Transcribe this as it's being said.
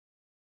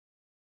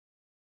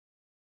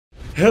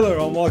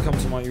Hello and welcome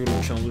to my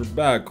YouTube channel. We're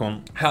back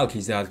on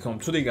Hellcase.com.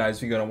 Today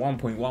guys we got a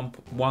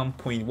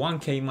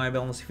 1.1k my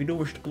balance. If you do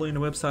wish to play on the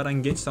website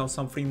and get yourself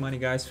some free money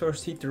guys,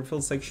 first hit the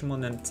refill section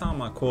and then tell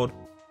my code.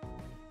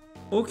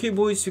 Okay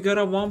boys, we got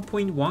a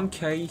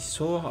 1.1k,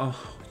 so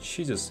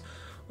Jesus.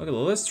 Okay,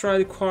 let's try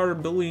the quarter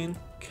billion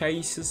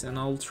cases and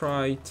I'll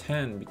try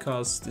 10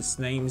 because this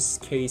name's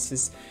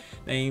cases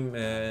name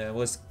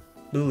was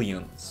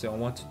billion, so I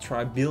want to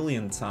try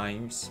billion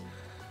times.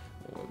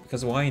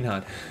 Because why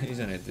not,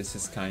 isn't it? This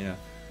is kind of...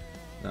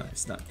 No,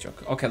 it's not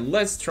joke. Okay,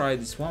 let's try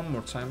this one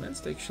more time.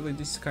 It's actually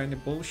this kind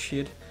of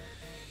bullshit.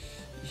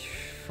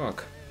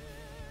 Fuck.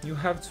 You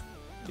have to...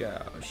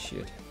 Yeah,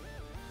 shit.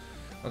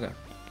 Okay.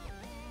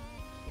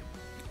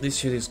 This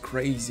shit is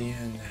crazy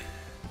and...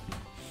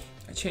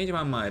 I changed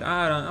my mind.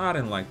 I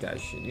don't like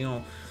that shit, you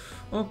know.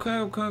 Okay.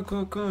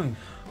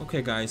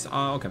 Okay, guys.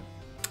 Okay.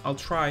 I'll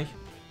try.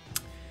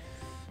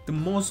 The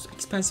most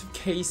expensive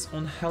case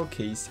on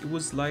Hellcase, it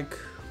was like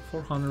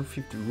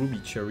 450 ruby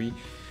cherry,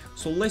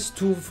 so let's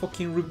do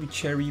fucking ruby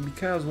cherry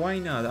because why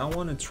not? I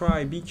want to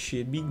try big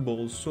shit, big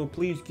balls, so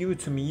please give it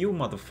to me, you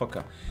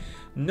motherfucker.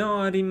 No,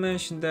 I didn't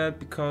mention that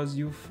because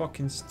you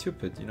fucking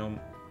stupid, you know.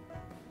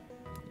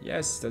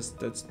 Yes,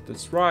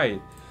 that's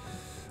right.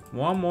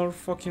 One more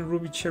fucking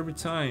ruby cherry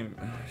time.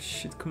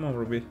 Shit, come on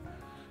Ruby,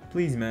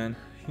 please man,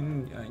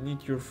 I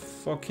need your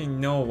fucking...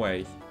 No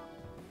way.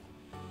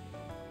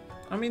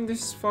 I mean,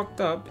 this is fucked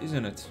up,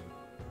 isn't it?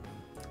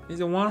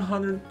 It's a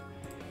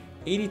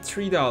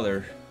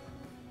 $183.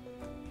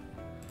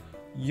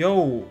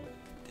 Yo,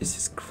 this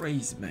is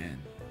crazy, man.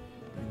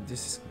 I mean,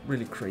 this is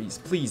really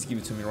crazy. Please give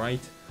it to me, right?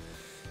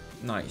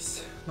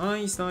 Nice.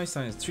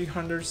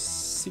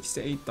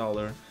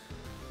 $368.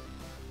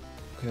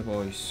 Okay,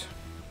 boys.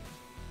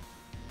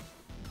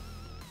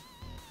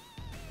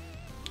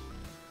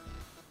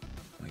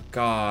 My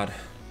God.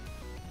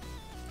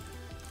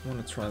 I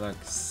want to try like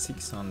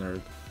 600.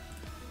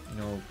 You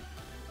know.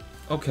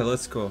 Okay,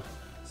 let's go.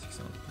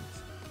 600,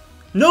 please.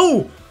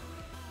 No!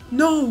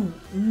 No!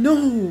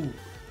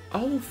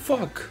 Oh,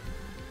 fuck.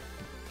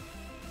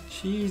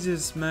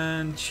 Jesus,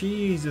 man.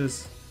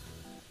 Jesus.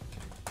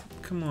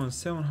 Come on,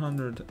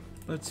 700.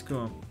 Let's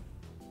go.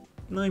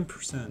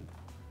 9%.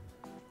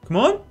 Come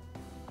on!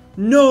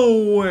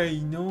 No way!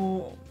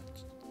 No.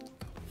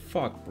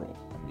 Fuck, bro.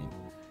 I mean,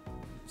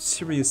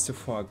 serious to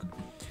fuck.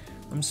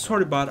 I'm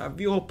sorry, but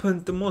we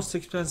opened the most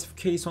expensive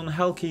case on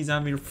Hellcase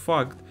and we're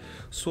fucked.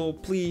 So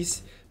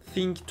please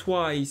think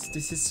twice.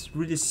 This is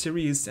really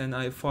serious and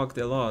I fucked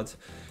a lot.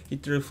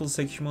 Hit the refill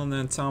section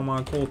and tell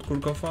my code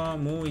KURKAFA.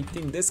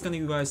 Muhittin. That's gonna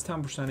give you guys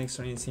 10%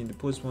 extra in the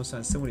post bonus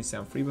and 70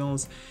 cent free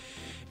balance.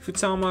 If you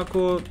tell my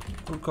code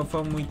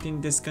KURKAFA Muhittin,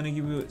 that's gonna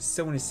give you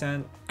 70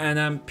 cent. And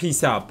then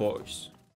peace out, boys.